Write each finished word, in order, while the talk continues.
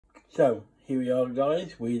So here we are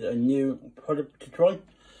guys with a new product to try.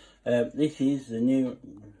 This is the new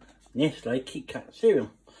Nestle KitKat cereal.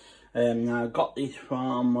 Now I got this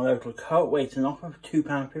from my local co-op where it's an offer of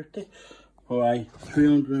 £2.50 for a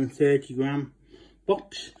 330 gram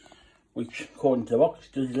box, which according to the box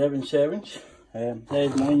does 11 servings.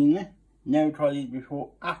 There's mine in there. Never tried these before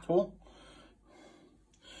at all.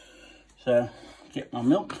 So get my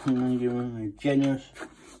milk and then give them a generous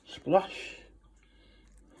splash.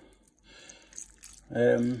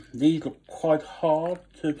 These look quite hard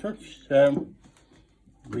to touch, so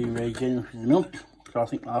be very generous with the milk, because I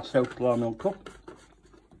think I'll soak a lot of milk up.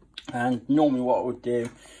 And normally what I would do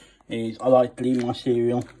is I like to leave my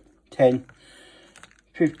cereal 10-15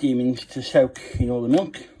 minutes to soak in all the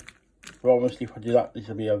milk. But obviously if I do that, this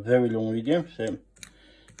will be a very long video, so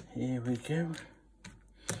here we go.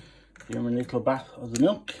 Give them a little bath of the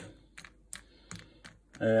milk.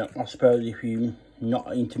 I suppose if you're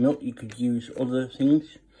not into milk, you could use other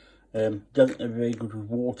things. Doesn't look very good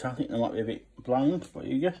with water. I think they might be a bit bland, but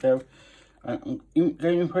here you go. So I'm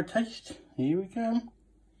going in for a taste. Here we go.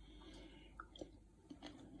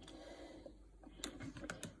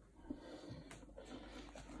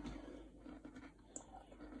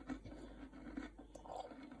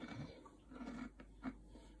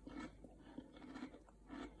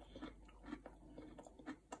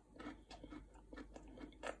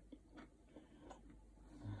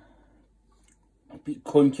 Bit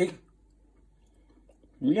crunchy.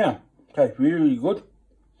 Yeah, tastes really good.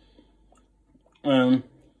 Got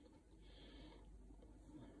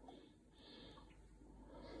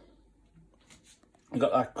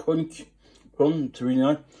that crunch from, it's really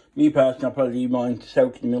nice. Me personally, I probably leave mine to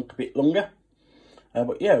soak in the milk a bit longer.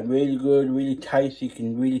 But yeah, really good, really tasty. You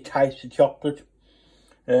can really taste the chocolate.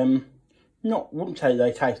 Wouldn't say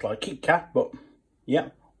they taste like KitKat, but yeah,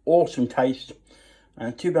 awesome taste.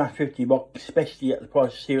 And £2.50 box, especially at the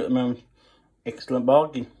price of cereal at the moment, excellent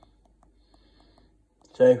bargain.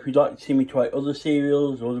 So if you'd like to see me try other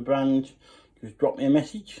cereals or the brands, just drop me a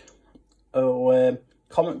message or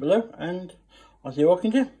comment below and I'll see what I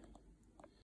can do.